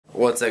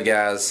What's up,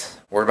 guys?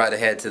 We're about to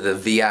head to the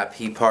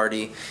VIP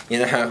party, you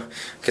know,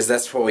 because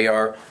that's what we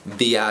are,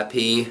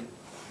 VIP.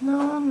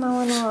 No,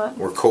 we're not.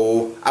 We're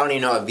cool. I don't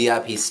even know what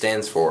VIP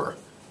stands for.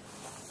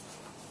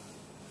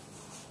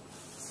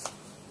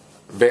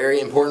 Very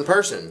important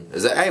person.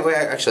 Is that? Hey, wait,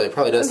 actually, it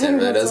probably does stand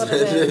for that, doesn't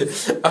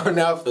it? Oh,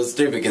 now I feel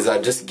stupid because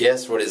I just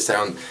guessed what it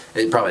sounds.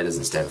 It probably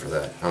doesn't stand for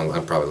that.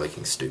 I'm probably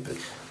looking stupid.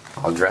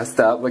 All dressed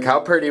up. Look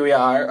how pretty we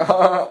are.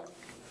 I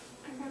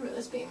remember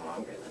this being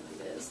longer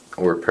than it is.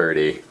 We're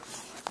pretty.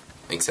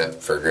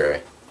 Except for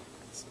Gray.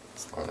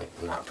 It's the only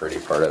not pretty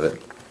part of it.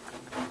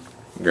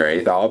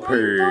 Gray's all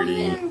pretty.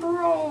 My button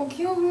broke.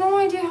 You have no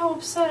idea how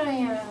upset I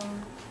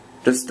am.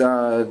 Just,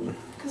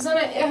 Because then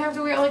I have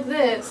to wear it like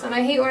this, and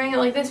I hate wearing it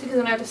like this because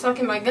then I have to suck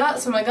in my gut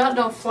so my gut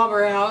don't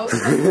flubber out.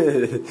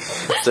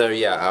 So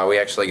yeah, we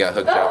actually got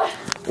hooked up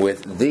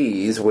with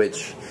these,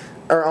 which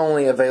are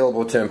only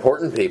available to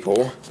important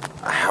people.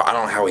 I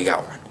don't know how we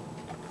got one.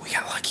 We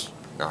got lucky.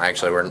 No,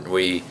 actually,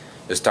 we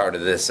just started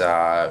this.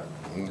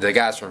 The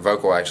guys from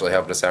Vocal actually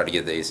helped us out to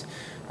get these.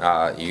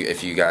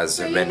 If you guys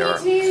have been to our,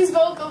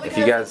 if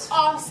you guys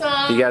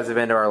have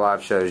been to our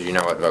live shows, you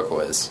know what Vocal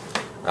is.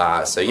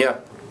 So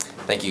yeah.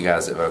 Thank you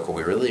guys at Vocal.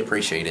 We really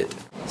appreciate it.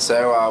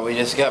 So we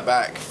just got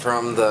back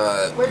from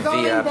the We're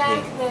going VIP.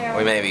 back there.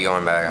 We may be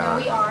going back.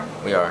 No, we are.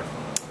 We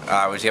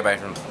are. We just got back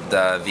from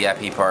the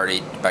VIP party,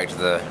 back to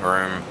the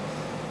room.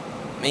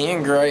 Me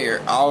and Gray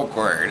are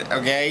awkward,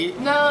 okay?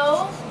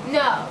 No.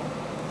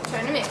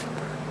 Turn him in.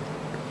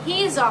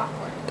 He's awkward.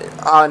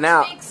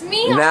 Now Makes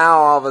me awkward. Now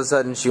all of a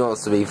sudden she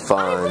wants to be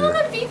fun. I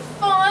want to be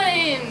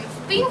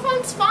fun. Being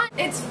fun's fun.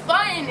 It's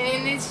fun,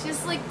 and it's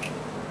just like.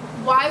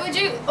 Why would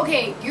you?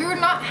 Okay, you're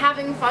not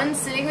having fun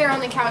sitting there on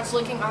the couch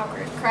looking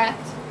awkward,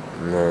 correct?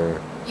 No.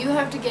 You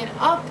have to get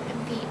up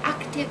and be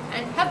active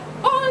and have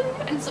fun.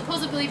 And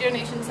supposedly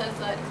donation says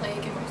that Clay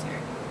Aiken was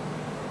here.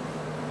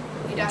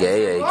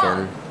 Gay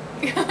Aiken.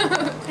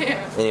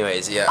 Yeah.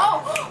 Anyways, yeah.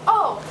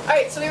 Oh.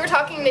 Alright, so we were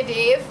talking to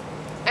Dave,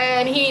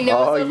 and he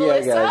knows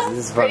guys, this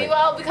is funny. pretty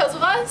well because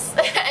of us,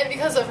 and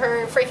because of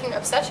her freaking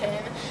obsession.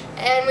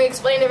 And we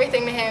explained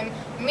everything to him.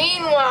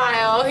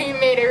 Meanwhile, he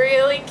made a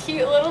really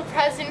cute little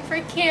present for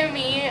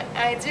Kimmy.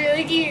 It's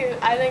really cute.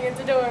 I think it's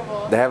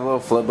adorable. They have little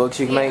flip books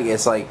you can make.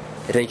 It's like,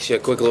 it takes you a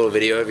quick little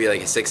video of you,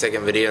 like a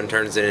 6-second video, and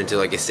turns it into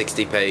like a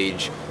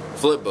 60-page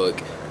flip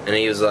book. And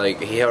he was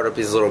like, he held up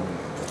these little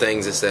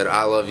things that said,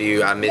 I love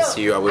you, I miss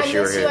you, I wish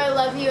you were here. I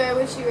love you, I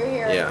wish you were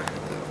here. Yeah.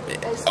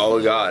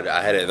 Oh god,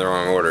 I had it in the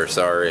wrong order,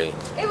 sorry.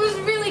 It was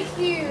really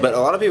cute. But a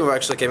lot of people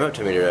actually came up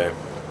to me today.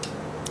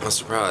 I was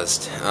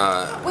surprised.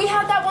 We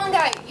had that one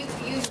guy. You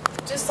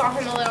just saw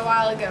him a little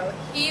while ago.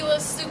 He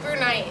was super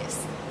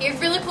nice. He had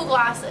really cool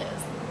glasses.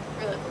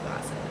 Really cool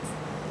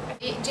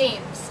glasses.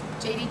 James.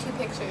 JD2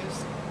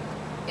 Pictures.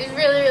 He's a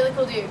really, really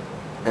cool dude.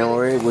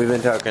 And we've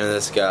been talking to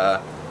this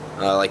guy,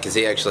 like, cause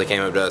he actually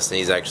came up to us and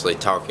he's actually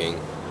talking.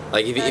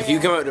 Like, if you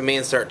come up to me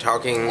and start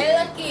talking, hey,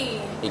 Lucky.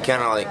 he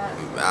kind of like,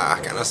 I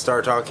kind of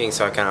start talking,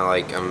 so I kind of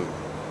like, I'm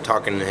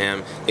talking to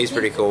him. He's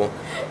pretty cool.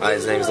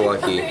 His name's really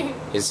Lucky. funny.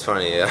 He's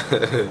funny, yeah.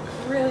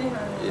 Really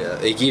funny. Yeah,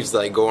 he keeps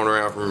like going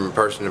around from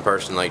person to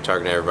person, like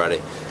talking to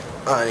everybody.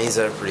 And he's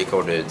a pretty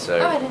cool dude, so.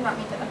 Oh, I did not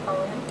mean to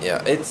follow him.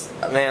 Yeah, it's,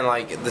 man,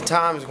 like, the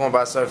time's going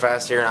by so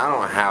fast here, and I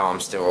don't know how I'm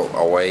still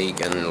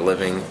awake and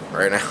living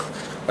right now.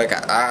 Like,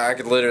 I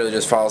could literally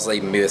just fall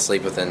asleep and be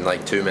asleep within,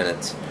 like, 2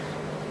 minutes.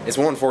 It's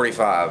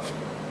 1:45.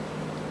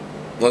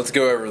 Let's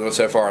go over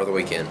so far of the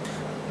weekend.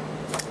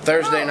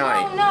 Thursday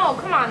night. No,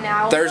 come on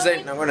now.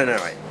 Thursday, no,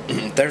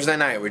 wait. Thursday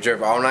night, we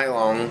drove all night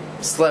long,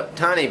 slept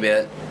tiny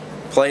bit,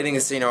 played in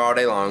casino all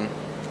day long.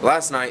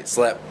 Last night,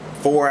 slept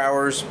 4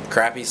 hours,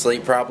 crappy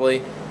sleep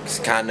probably, because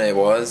kinda it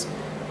was.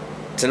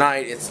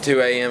 Tonight, it's 2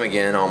 a.m.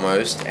 again,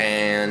 almost,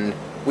 and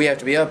we have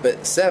to be up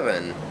at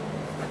 7.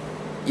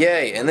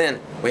 Yay, and then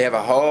we have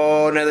a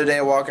whole nother day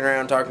of walking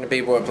around talking to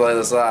people at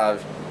Playlist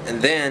Live,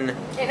 and then...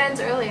 It ends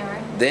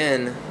earlier.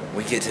 Then,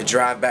 we get to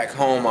drive back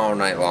home all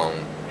night long.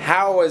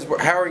 How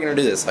are we gonna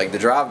do this? Like, the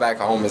drive back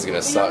home is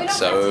gonna suck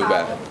so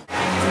bad.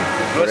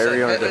 Whatever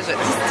you want to do.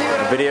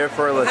 Video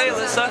for Alyssa. Hey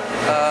Alyssa,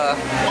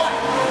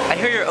 I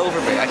hear you're over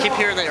me. I keep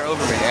hearing that you're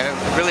over me, and it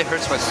really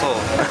hurts my soul.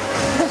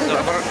 So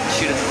I want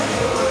you to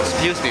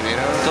excuse me, man.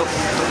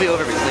 Don't be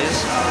over me,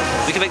 please.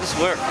 We can make this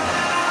work.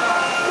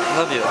 I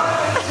love you.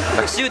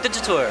 I'll see you at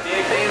Digitour.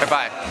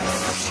 Bye.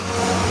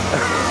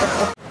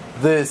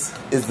 This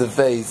is the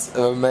face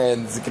of a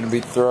man that's going to be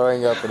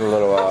throwing up in a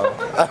little while.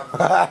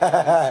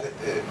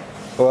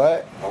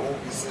 What? I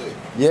won't be sick.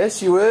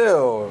 Yes, you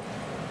will.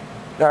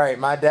 Alright,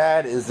 my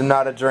dad is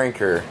not a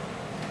drinker.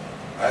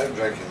 I haven't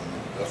drank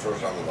in the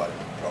first time in like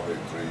probably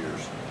 3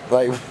 years.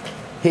 Like,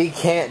 he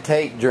can't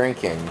take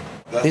drinking.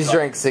 He's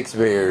drank 6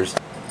 beers.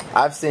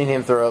 I've seen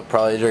him throw up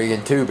probably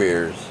drinking 2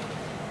 beers.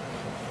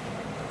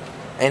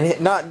 And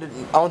not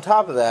on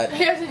top of that,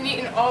 He hasn't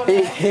eaten all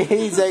day.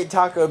 he's ate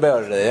Taco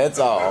Bell today, that's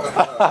all.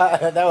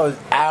 That was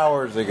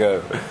hours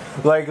ago.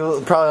 Like,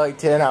 probably like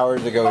 10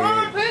 hours ago.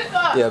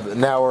 Yeah, but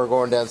now we're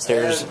going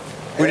downstairs.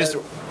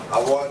 I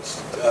watched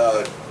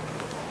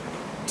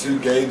two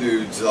gay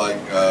dudes like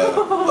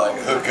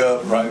hook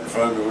up right in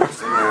front of me. We're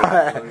sitting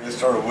there, and they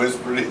started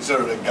whispering to each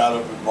other. They got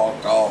up and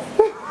walked off.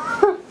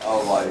 I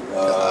was like,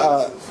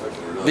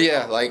 but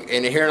yeah, like,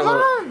 and here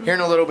in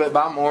a little bit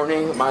by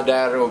morning, my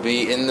dad will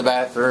be in the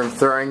bathroom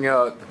throwing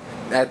up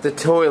at the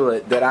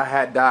toilet that I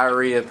had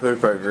diarrhea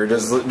poop over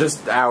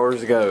just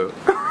hours ago.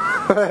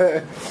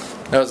 That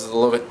was a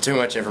little bit too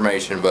much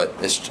information, but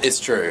it's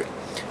true.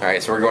 All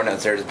right, so we're going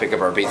downstairs to pick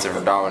up our pizza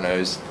from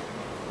Domino's.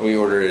 We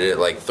ordered it at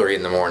like 3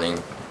 in the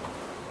morning.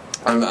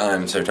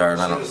 I'm so tired.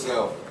 I don't.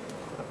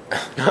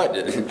 No, I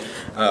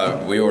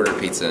didn't. We ordered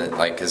pizza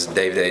like because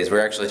Dave Days. We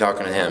were actually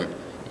talking to him.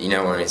 You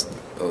know when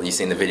you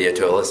seen the video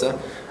to Alyssa.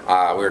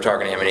 We were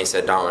talking to him and he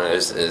said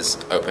Domino's is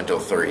open till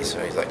 3, so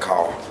he's like,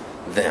 call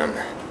them.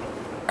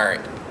 All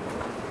right,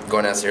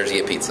 going downstairs to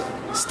get pizza.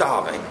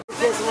 Starving.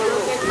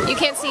 You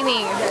can't see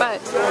me,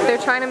 but they're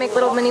trying to make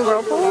little mini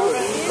whirlpools.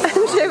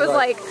 And Shay was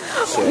like,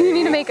 you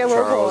need to make a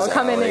whirlpool.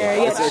 Come in here.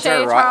 Yes,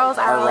 Shay, Charles,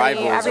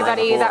 Allie,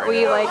 everybody that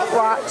we like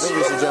watch. Maybe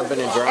we should jump in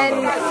and drown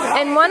them.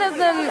 And one of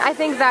them, I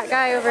think that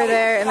guy over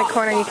there in the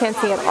corner, you can't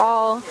see at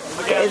all,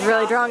 is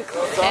really drunk.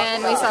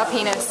 And we saw a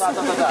penis. It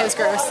was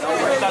gross.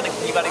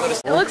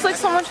 It looks like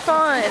so much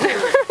fun. I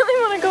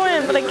really want to go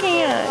in, but I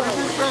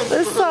can't.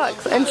 This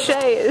sucks. And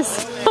Shay is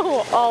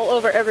so all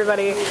over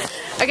everybody.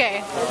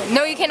 Okay,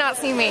 no, you cannot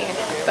see me,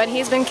 but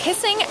he's been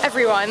kissing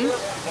everyone,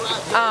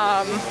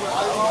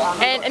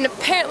 and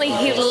apparently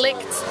he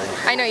licked,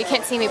 I know you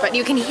can't see me, but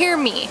you can hear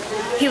me,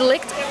 he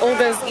licked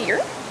Olga's ear,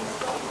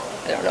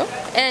 I don't know,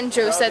 and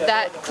Joe said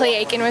that Clay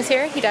Aiken was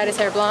here, he dyed his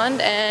hair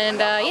blonde, and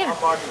yeah,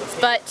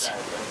 but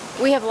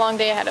we have a long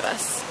day ahead of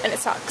us, and it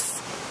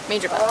sucks,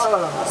 major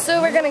butt, so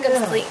we're gonna go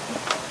to sleep.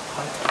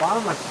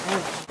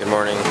 Good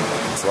morning,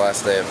 it's the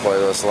last day of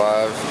Playlist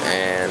Live,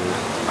 and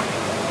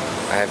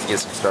I have to get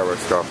some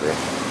Starbucks coffee.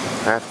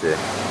 I have to.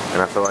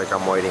 And I feel like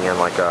I'm waiting in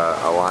like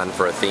a line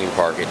for a theme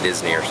park at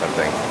Disney or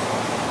something.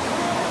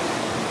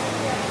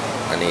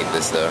 I need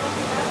this though.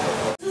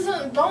 This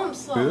isn't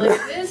bumps though,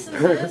 like this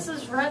and this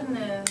is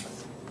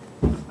redness.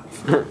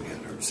 it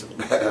hurts so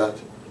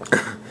bad.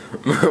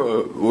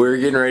 We're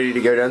getting ready to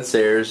go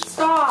downstairs.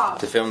 Stop!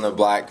 To film the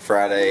Black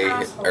Friday,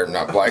 or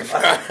not Black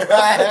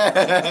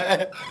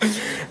Friday,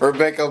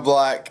 Rebecca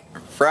Black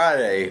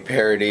Friday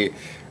parody.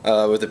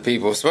 With the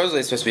people. Supposedly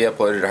it's supposed to be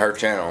uploaded to her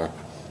channel.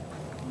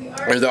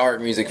 Or the Art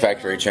Music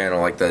Factory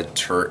channel, like the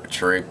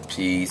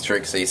Trixie, I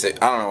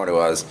don't know what it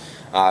was.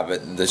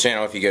 But the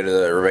channel, if you go to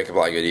the Rebecca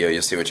Black video,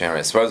 you'll see what channel it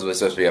is. Supposedly it's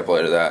supposed to be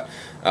uploaded to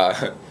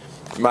that.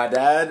 My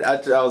dad,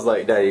 I was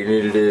like, Dad, you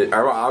need to do it.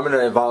 I'm going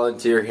to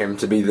volunteer him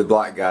to be the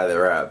black guy that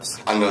raps.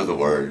 I know the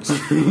words.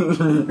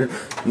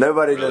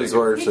 Nobody knows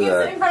words to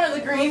that. He's in front of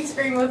the green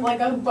screen with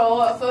like a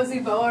boa, a fuzzy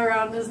boa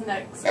around his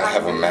neck. I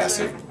have a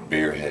massive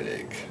beer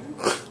headache.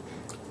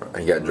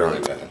 He got drunk.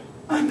 Really bad.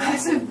 A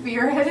massive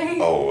beer headache?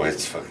 Oh,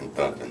 it's fucking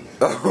thumping.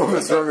 Oh,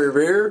 it's from your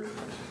beer?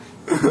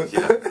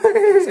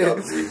 Yeah.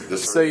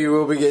 So you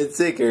will be getting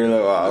sick here in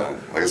a while.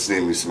 I can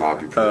sneeze me some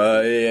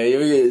ibuprofen. Yeah,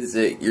 you'll be getting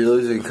sick. You're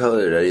losing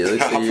color now. You look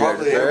like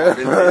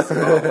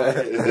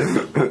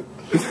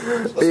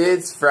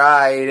It's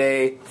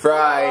Friday.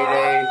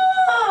 Friday.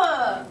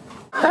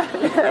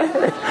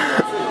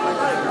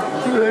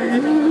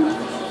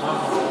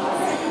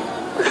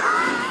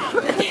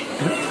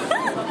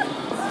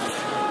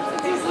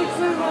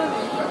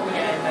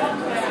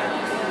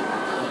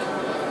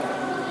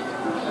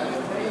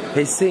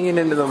 He's singing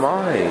into the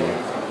mic.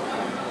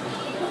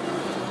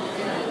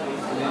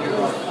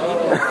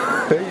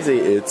 He's like,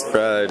 it's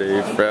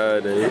Friday,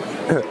 Friday.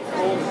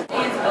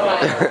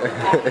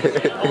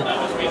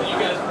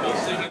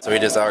 So we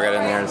just all got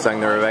in there and sung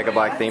the Rebecca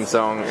Black theme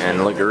song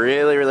and looked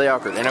really, really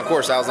awkward. And of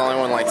course, I was the only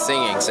one like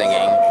singing.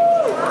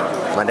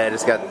 My dad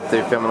just got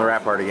through filming the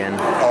rap part again.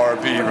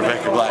 R.I.P.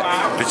 Rebecca Black,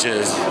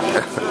 bitches.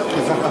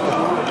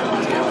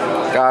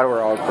 God,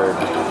 we're awkward.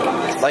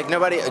 Like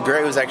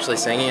Gray was actually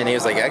singing, and he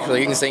was like,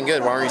 actually, you can sing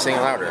good, why aren't you singing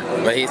louder?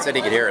 But he said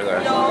he could hear her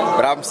though.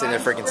 But I'm sitting there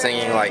freaking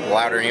singing like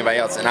louder than anybody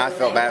else, and I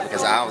felt bad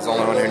because I was the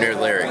only one who knew the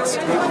lyrics.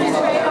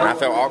 And I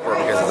felt awkward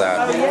because of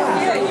that. You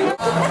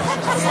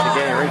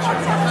can't reach her.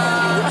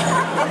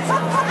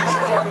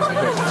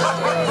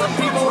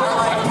 People are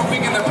like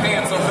pooping in their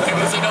pants over there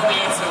because they know the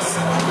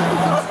answers.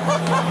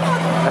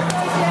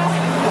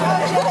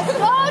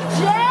 Oh,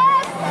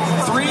 Jeff!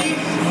 3,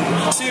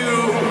 2,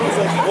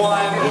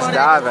 1. Just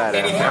dive at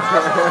him.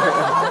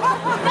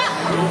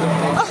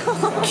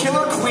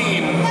 Killer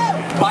Queen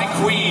by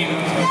Queen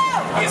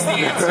is the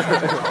answer.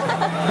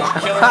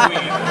 Killer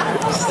Queen.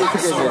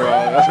 Sorry.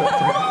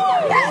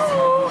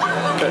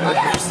 I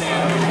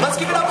understand. Let's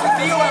give it up for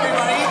Theo,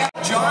 everybody.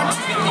 John to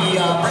get the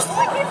Bristol.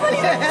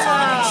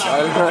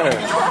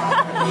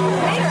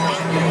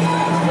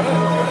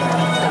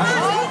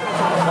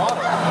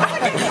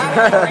 The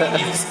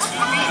category is TV.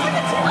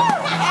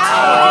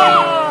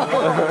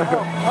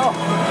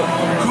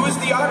 Who is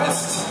the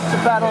artist? It's a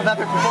battle of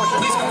epic proportions.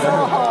 Please come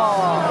forward.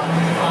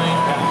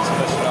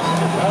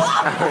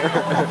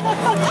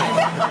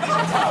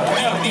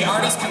 The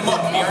artist can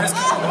look. The artist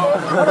can look.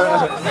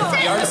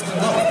 The artist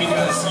can look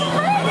because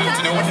you need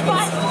to know what it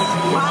is.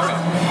 Alright.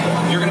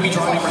 You're going to be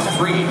drawing number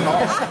 3. You're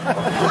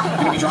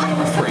going to be drawing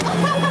number 3.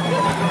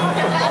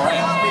 Alright.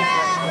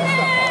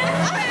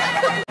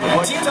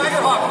 Team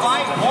Tigerhawk,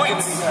 5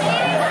 points.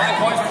 5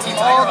 points for Team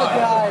Tigerhawk. All the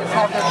guys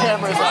have their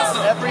cameras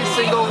on. Every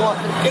single one.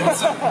 Racking up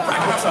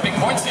some big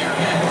points here.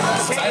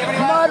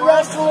 Mud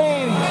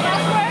wrestling!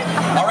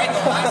 Alright, the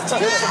last team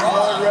to draw.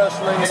 Mud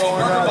wrestling going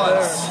Burger on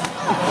Buns. there.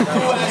 Who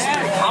has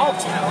how 2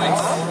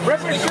 points?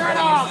 Rip your shirt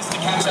off! To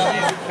catch up to,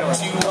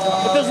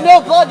 If there's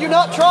no blood, you're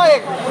not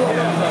trying.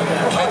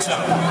 catch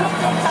up.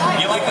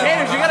 You like that?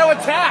 Anders, you gotta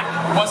attack.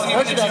 Wasn't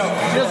even a joke. She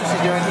knows what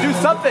she's doing. Do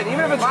something, even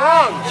if it's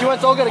wrong. She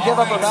wants Olga to give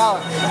up her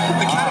balance.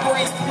 The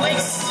category is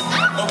place,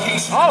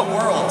 location, in the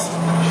world.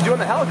 She's doing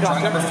the helicopter.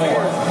 Drawing number 4.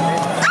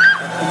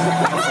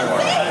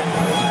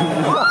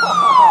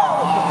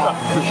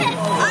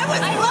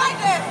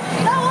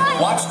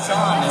 Watch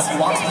John as he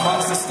walks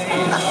across the stage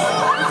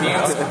with the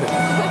answer.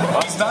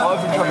 He's done. All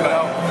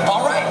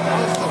right.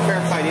 It's not fair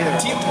fight either.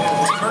 Team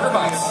Burger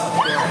Buns.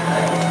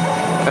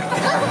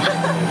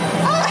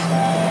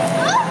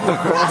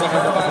 Team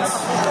Burger Buns.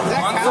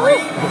 On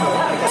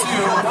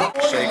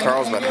 3, 2. Shay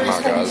Carl's about to come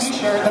out, guys.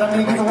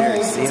 Right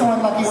there, see him?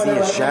 See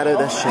a shadow?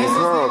 That's Shay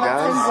Carl,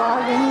 guys.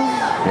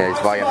 Yeah, he's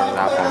vlogging on an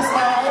iPhone.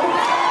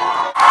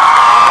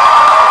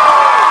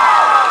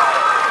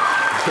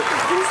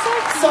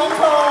 So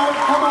cold.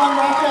 Come on,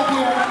 walk up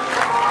here.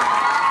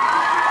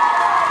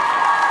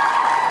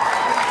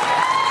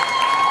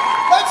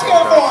 Let's go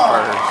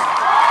for it.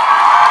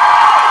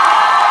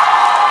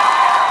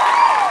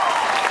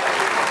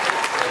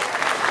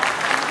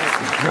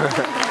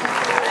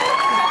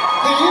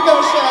 Here you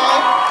go, Shay.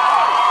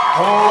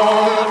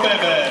 Oh,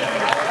 baby.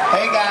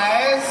 Hey,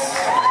 guys.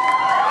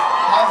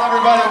 How's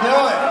everybody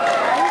doing?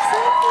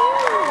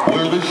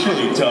 We're the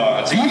Shade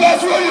Tots. You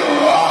guys ready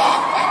to rock?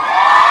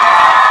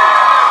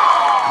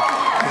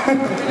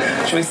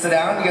 Should we sit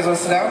down? You guys want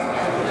to sit down?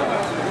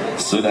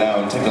 Sit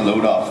down, take the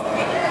load off.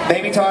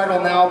 Baby Tard will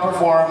now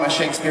perform a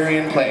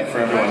Shakespearean play for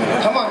everyone.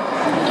 Come on,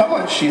 come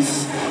on.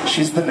 She's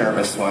the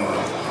nervous one.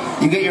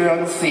 You get your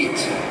own seat.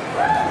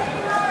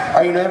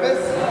 Are you nervous?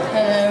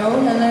 Hello,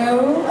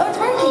 hello. Oh, it's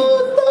working.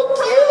 Oh, so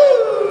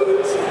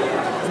cute.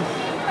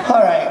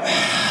 All right,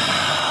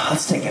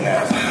 let's take a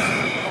nap.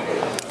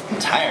 I'm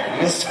tired.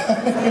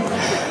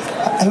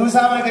 Who's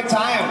having a good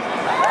time?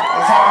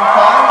 Is having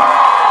fun?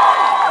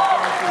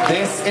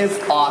 This is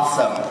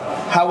awesome.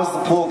 How was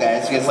the pool,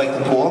 guys? You guys like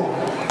the pool?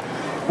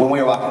 When we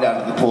were walking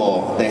down to the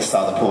pool, they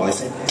saw the pool and they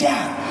said,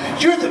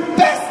 "Dad, you're the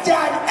best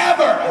dad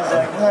ever!" I was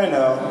like, I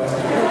know.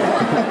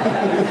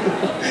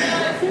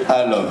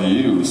 I love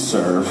you,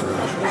 sir.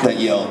 That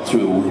yelled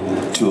through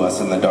to us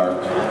in the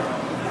dark.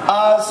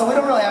 So we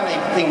don't really have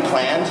anything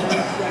planned.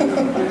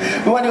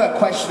 We want to do a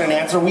question and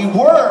answer. We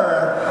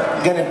were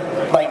gonna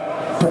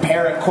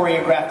prepare a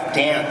choreographed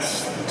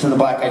dance to the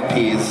Black Eyed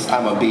Peas,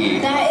 "I'm a Bee."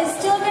 That is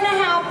still gonna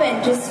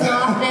happen, just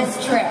not this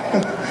trip.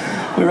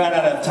 We ran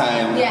out of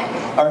time. Yeah.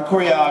 Our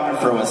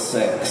choreographer was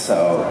sick,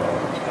 so...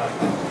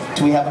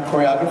 Do we have a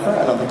choreographer?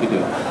 I don't think we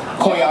do.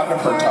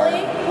 Choreographer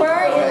Carly, Tart. where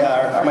are you?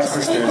 Yeah, my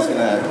sister is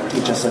gonna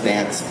teach us a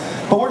dance.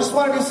 But we just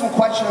want to do some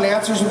question and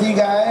answers with you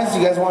guys.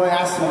 You guys want to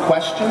ask some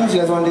questions? You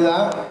guys want to do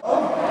that?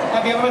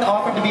 Have you ever been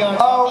offered to be on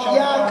Oh,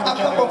 yeah, a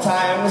couple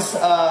times.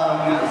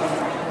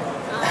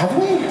 Have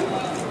we?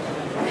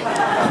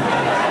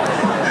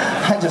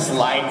 I just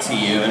lied to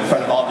you in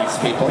front of all these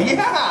people.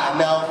 Yeah,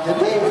 no, did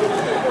we?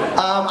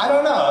 I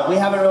don't know. We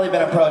haven't really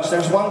been approached.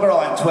 There's one girl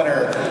on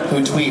Twitter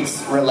who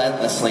tweets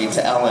relentlessly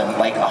to Ellen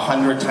like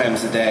 100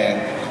 times a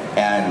day,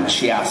 and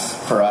she asks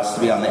for us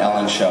to be on the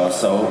Ellen show.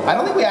 So I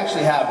don't think we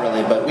actually have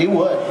really, but we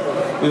would.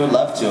 We would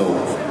love to.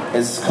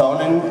 Is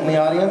Conan in the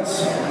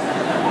audience?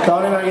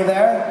 Conan, are you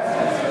there?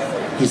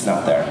 He's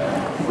not there.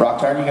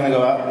 Rocktard, you gonna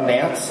go out and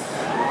dance?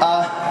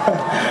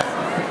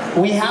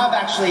 We have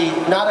actually,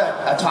 not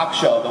a talk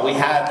show, but we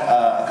had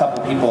a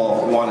couple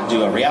people want to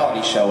do a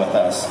reality show with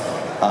us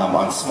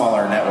on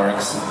smaller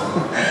networks.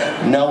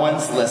 No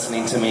one's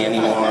listening to me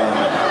anymore.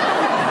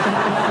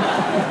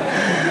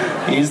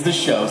 He's the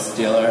show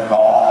stealer.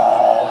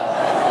 Oh.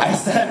 I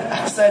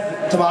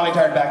said to Mommy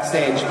Tard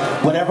backstage,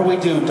 whatever we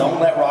do, don't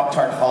let Rock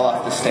Tard fall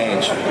off the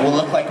stage. We'll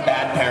look like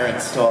bad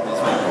parents to all these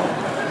people.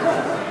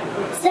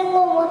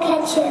 Someone will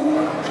catch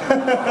him.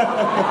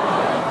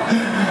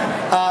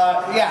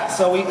 Yeah,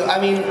 so in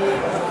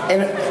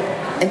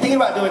thinking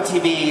about doing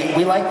TV,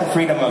 we like the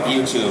freedom of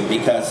YouTube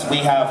because we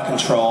have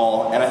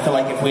control, and I feel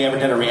like if we ever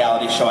did a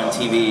reality show on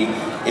TV,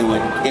 it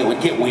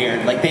would get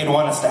weird. Like, they'd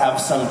want us to have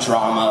some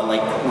drama,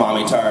 like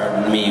Mommy Tard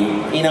and me,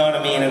 you know what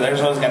I mean? And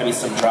there's always got to be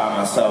some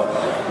drama, so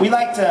we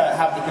like to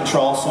have the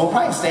control, so we'll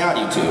probably stay on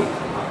YouTube.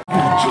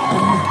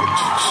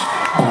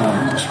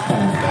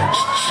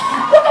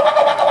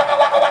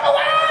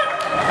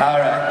 All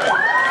right.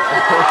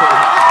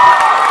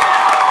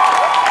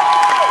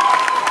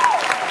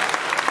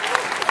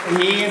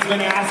 He has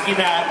been asking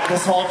that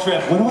this whole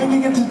trip. When do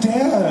I get to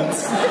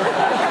dance?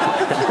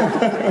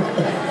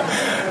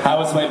 How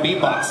was my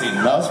beatboxing?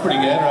 That was pretty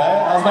good,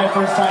 right? That was my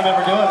first time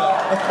ever doing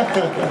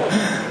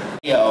it.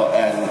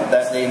 And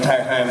that the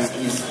entire time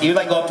he would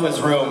like go up to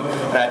his room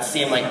and I'd see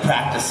him like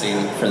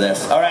practicing for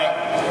this. All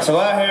right, so go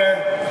out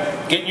here.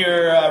 Get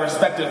your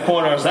respective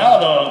corners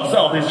out of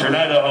southeastern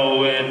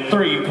Idaho at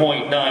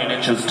 3.9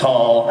 inches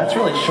tall. That's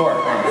really short.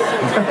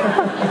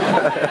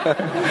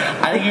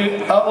 I think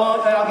you. Oh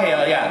well. Okay.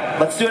 Yeah.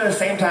 Let's do it at the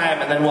same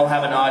time, and then we'll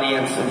have an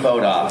audience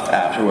vote off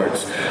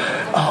afterwards.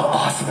 Oh,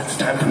 awesome! It's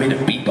time for me to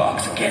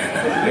beatbox again.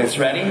 You guys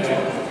ready?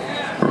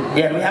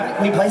 Yeah.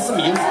 Can we play some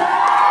music?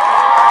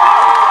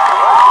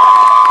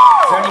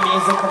 Is there any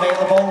music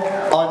available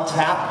on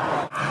tap?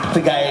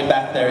 The guy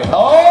back there.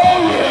 Oh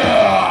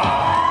yeah!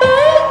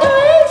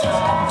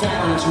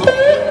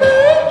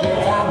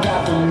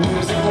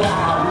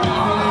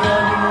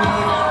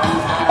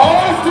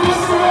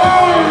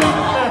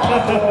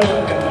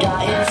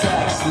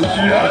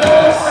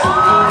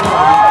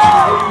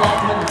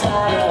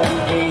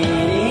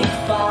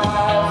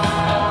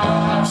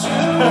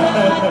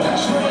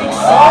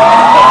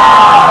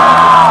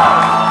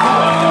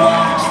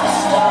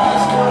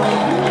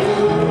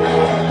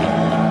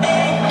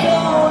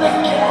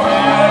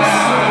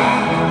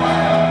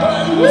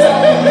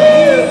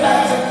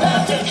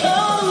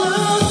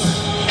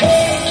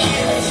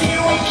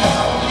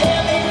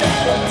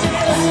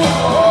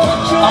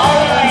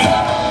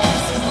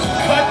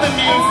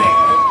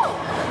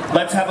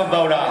 Let's have a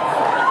vote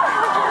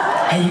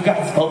off. Hey, you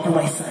guys vote for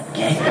my son,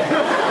 okay?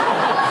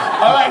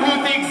 Alright,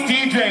 who thinks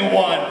DJ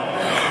won?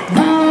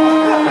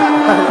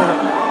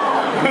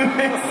 Who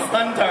thinks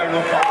Suntard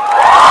won?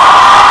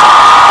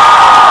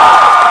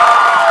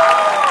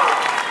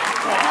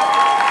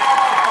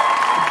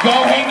 Go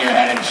hang your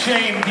head in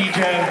shame, DJ.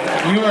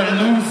 You're a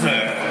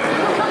loser.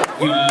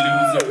 You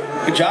loser.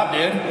 Good job,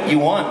 dude. You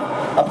won.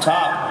 Up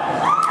top.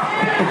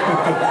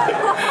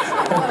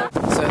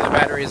 So the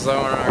battery's low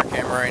on our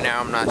camera right now.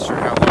 I'm not sure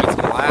how long it's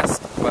gonna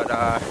last, but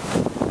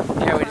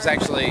yeah, we just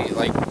actually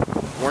like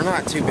we're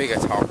not too big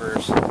of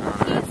talkers.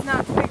 It's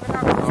not too big of a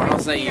talker.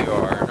 Don't say you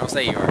are. Don't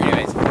say you are.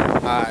 Anyways,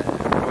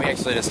 we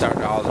actually just talked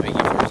to all the big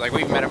YouTubers. Like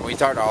we've met them. We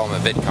talked to all of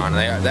them at VidCon.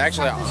 They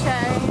actually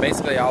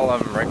basically all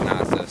of them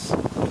recognized us,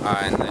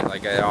 and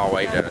they all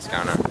waved at us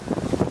kind of.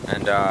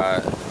 And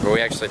but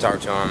we actually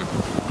talked to them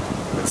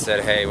and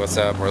said, "Hey, what's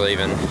up? We're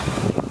leaving."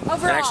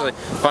 And actually,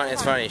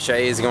 it's funny.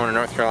 Shay is going to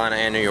North Carolina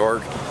and New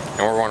York, and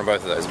we're going to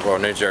both of those. Well,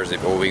 New Jersey,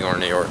 but we'll be going to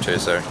New York too.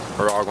 So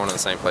we're all going to the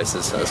same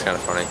places. So it's kind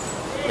of funny.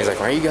 He's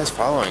like, "Why are you guys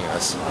following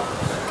us?"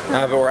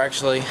 But we're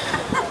actually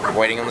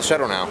waiting on the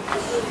shuttle now.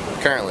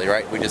 Currently,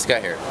 right? We just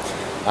got here.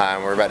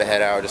 We're about to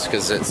head out just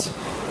because it's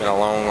been a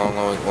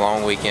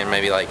long weekend.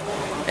 Maybe like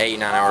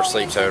 8-9 hours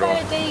sleep total.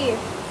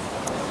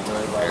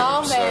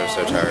 Oh, I'm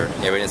so tired.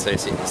 Yeah, we didn't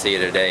see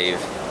it at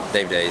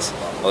Dave Days.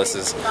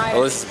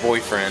 Alyssa's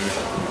boyfriend.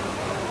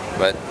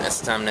 But it's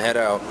time to head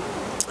out.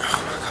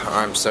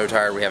 I'm so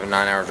tired. We have a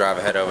 9-hour drive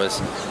ahead of us.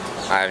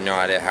 I have no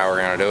idea how we're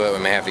going to do it. We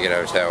may have to get a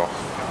hotel.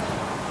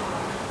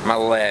 My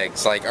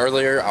legs, like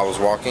earlier I was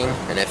walking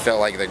and it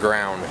felt like the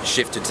ground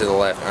shifted to the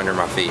left under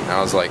my feet. And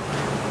I was like,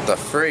 the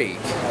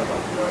freak?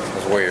 It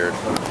was weird.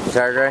 You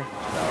tired, Ray?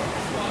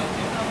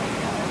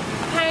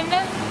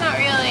 Kinda. Not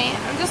really.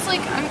 I'm just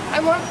like, I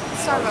want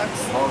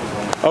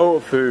Starbucks. Oh,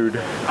 food.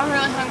 I'm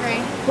really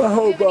hungry. My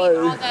whole body.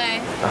 All day.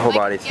 My whole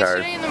body's tired.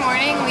 Yesterday in the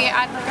morning, we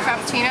had like a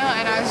frappuccino,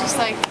 and I was just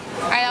like,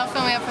 alright, that'll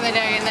fill me up for the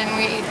day, and then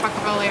we eat Taco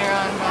Bell later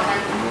on.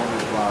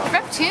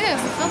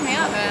 Frappuccinos, they fill me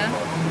up, man.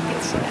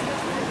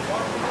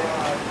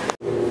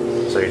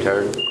 So you're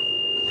tired?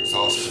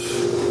 Exhausted.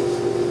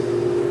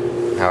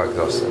 How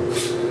exhausted?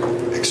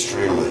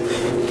 Extremely.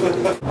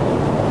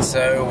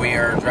 So we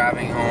are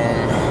driving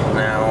home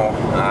now.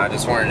 I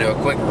just wanted to do a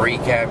quick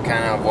recap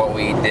kind of what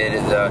we did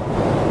at the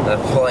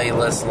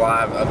Playlist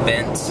Live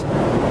event.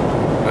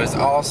 It was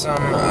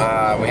awesome.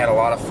 We had a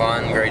lot of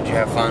fun. Greg, did you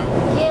have fun?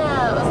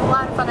 Yeah, it was a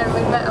lot of fun, and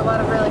we met a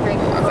lot of really great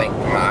people. I think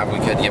we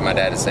could get my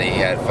dad to say he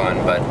had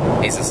fun, but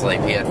he's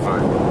asleep. He had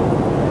fun.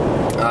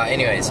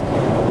 Anyways,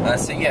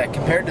 so yeah,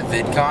 compared to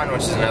VidCon,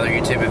 which is another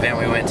YouTube event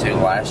we went to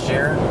last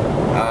year,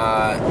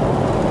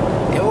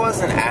 it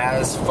wasn't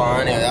as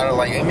fun. It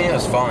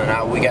was fun.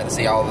 We got to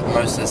see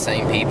most of the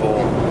same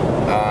people,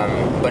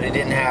 but it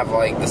didn't have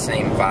like the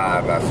same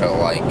vibe. I felt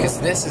like because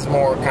this is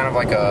more kind of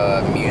like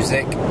a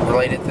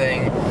music-related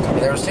thing.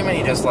 There was too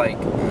many just like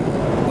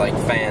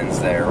fans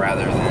there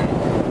rather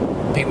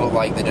than people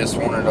like that just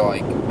wanted to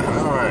like I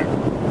don't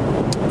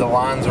know. The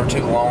lines were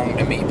too long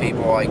to meet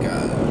people like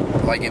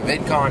at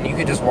VidCon, you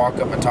could just walk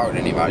up and talk to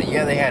anybody.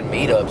 Yeah, they had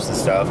meetups and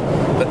stuff,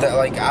 but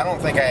I don't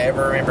think I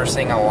ever remember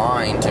seeing a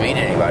line to meet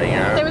anybody. You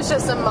know, there was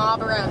just a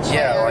mob around.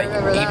 Yeah, like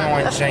even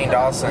when Shane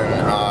Dawson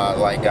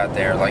got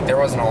there, like there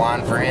wasn't a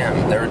line for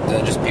him. There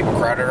were just people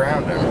crowded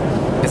around him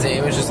because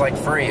it was just like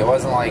free. It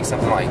wasn't like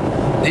something like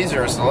these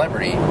are a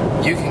celebrity.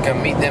 You can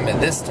come meet them at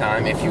this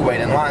time if you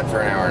wait in line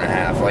for an hour and a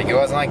half. Like it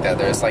wasn't like that.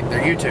 It's like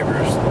they're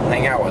YouTubers.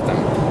 Hang out with them.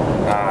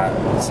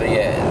 So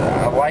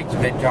yeah, I liked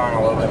VidCon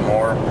a little bit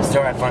more.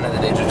 Still had fun at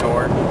the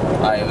Digitour.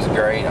 It was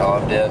great. I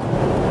loved it.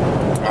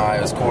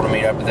 It was cool to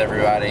meet up with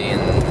everybody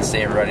and see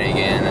everybody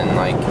again, and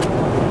like,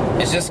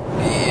 it's just,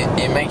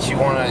 it makes you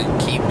want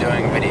to keep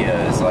doing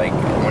videos, like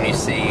when you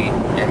see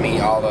and meet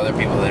all the other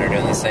people that are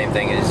doing the same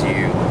thing as you,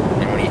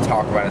 and when you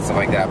talk about it, stuff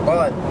like that.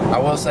 But I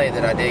will say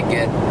that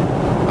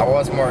I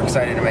was more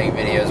excited to make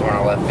videos when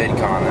I left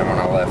VidCon than when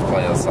I left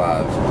Playlist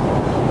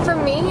Live. For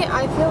me,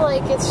 I feel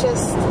like it's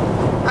just,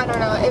 I don't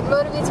know, it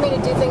motivates me to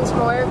do things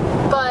more,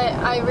 but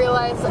I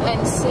realize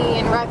and see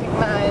and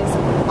recognize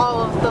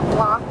all of the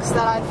blocks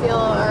that I feel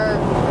are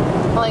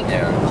like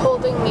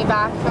holding me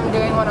back from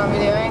doing what I'm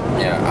doing.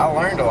 Yeah, I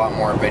learned a lot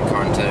more at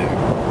VidCon too.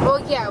 Well,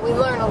 yeah, we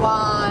learned a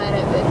lot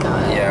at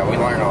VidCon. Yeah, we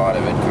learned a lot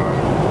at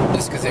VidCon.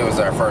 Just because it was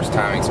our first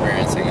time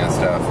experiencing that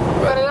stuff.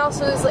 But it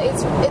also is,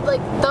 it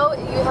like, though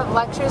you have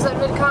lectures at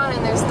VidCon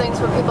and there's things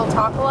where people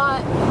talk a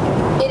lot,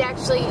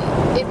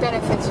 it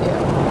benefits you.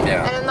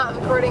 Yeah. And I'm not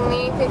recording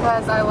me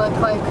because I look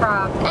like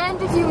crap.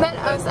 And if you met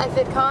us at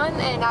VidCon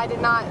and I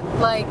did not,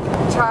 like,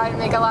 try to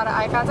make a lot of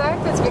eye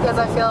contact, it's because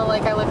I feel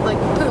like I look like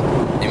poop.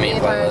 You mean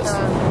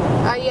Playlist?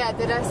 Yeah,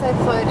 did I say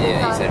VidCon?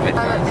 Yeah, you said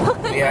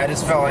VidCon. Yeah, I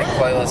just felt like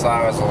Playlist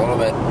Live was a little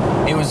bit,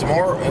 it wasn't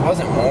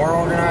more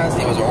organized,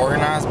 it was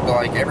organized, but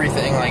like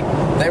everything, like,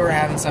 they were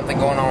having something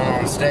going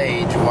on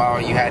stage while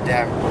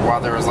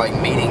there was like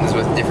meetings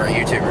with different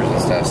YouTubers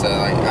and stuff, so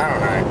like, I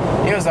don't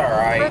know, it was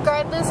alright.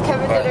 Regardless,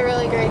 Kevin did a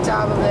really great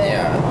job of it.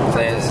 Yeah,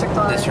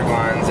 District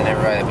Lines and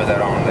everybody that put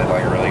that on did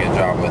like a really good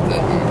job with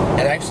it.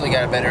 And it actually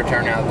got a better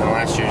turnout than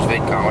last year's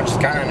VidCon, which is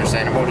kind of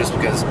understandable just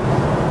because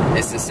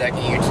it's the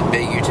second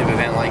big YouTube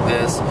event like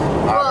this.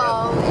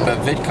 But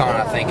VidCon,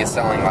 I think, is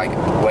selling like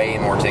way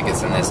more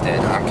tickets than this did.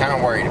 I'm kind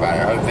of worried about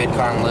it. I hope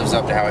VidCon lives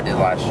up to how it did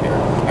last year.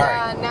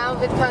 Now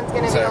VidCon's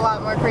going to be a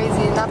lot more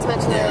crazy, not to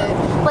mention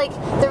like,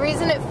 the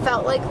reason it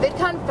felt like,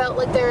 VidCon felt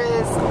like there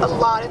is a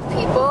lot of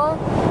people,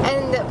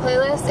 and the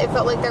Playlist, it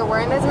felt like there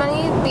weren't as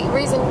many. The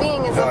reason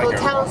being is the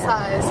hotel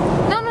size.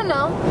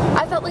 No.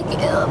 I felt like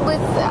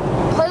with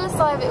Playlist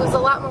Live, it was a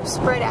lot more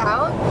spread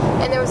out,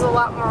 and there was a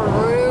lot more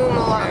room, a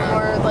lot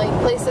more like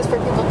places for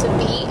people to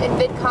be. In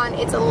VidCon,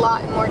 it's a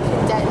lot more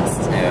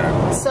condensed.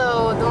 Yeah.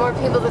 So the more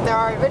people that there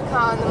are at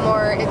VidCon, the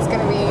more it's going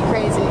to be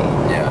crazy.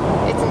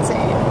 Yeah. It's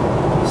insane.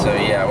 So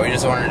yeah, we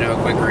just wanted to do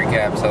a quick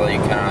recap, tell you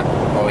kind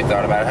of what we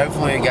thought about it.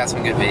 Hopefully we got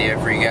some good video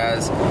for you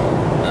guys.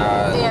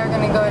 Yeah, we're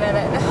gonna go in it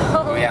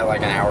now. We had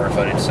like an hour of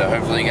footage, so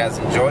hopefully you guys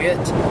enjoy it.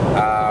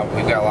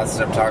 We've got lots of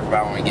stuff to talk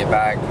about when we get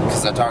back,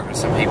 because I talked to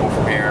some people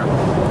from here,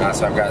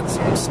 so I've got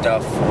some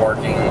stuff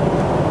working,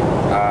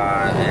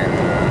 and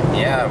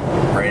yeah,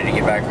 ready to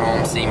get back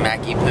home, see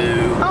Mackie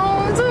Poo,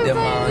 the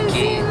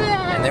monkey,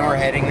 and then we're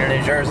heading to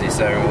New Jersey,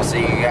 so we'll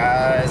see you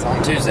guys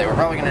on Tuesday. We're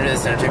probably going to do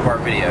this in a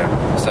 2-part video,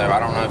 so I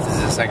don't know if this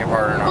is the second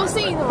part or not. We'll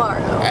see you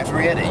tomorrow. After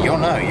we edit, you'll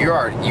know. You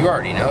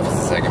already know if it's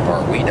the second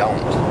part. We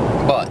don't.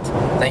 But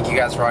thank you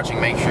guys for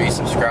watching. Make sure you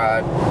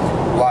subscribe.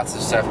 Lots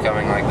of stuff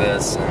coming like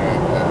this, and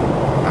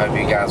I hope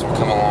you guys will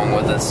come along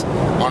with us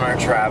on our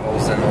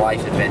travels and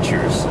life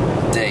adventures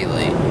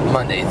daily,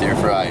 Monday through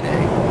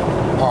Friday,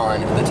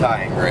 on the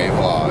Ty and Gray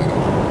vlog.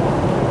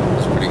 It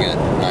was pretty good,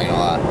 not gonna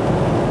lie.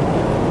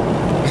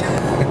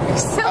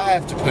 I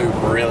have to poop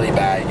really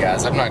bad,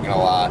 guys. I'm not gonna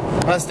lie.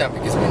 My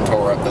stomach has been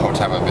tore up the whole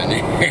time I've been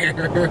here.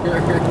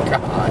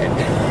 God,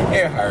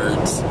 it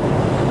hurts.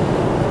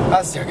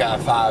 I still got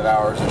 5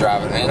 hours of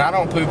driving, and I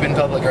don't poop in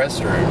public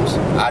restrooms.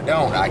 I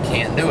don't. I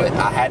can't do it.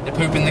 I had to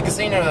poop in the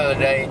casino the other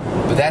day,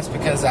 but that's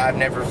because I've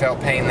never felt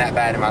pain that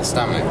bad in my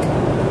stomach.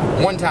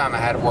 One time I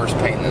had worse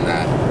pain than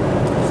that.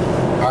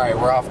 Alright,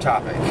 we're off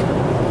topic.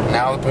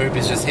 Now the poop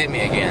has just hit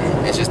me again.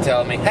 It's just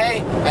telling me,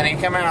 hey, I need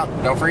to come out.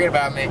 Don't forget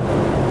about me.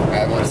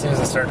 As soon as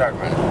I start talking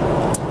about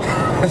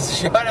it.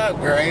 Shut up,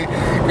 Gray.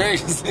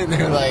 Gray's just sitting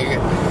there like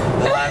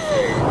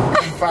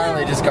laughing. She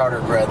finally just caught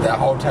her breath that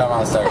whole time I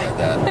was talking about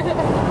that.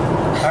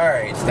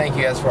 Alright, thank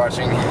you guys for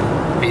watching.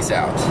 Peace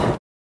out.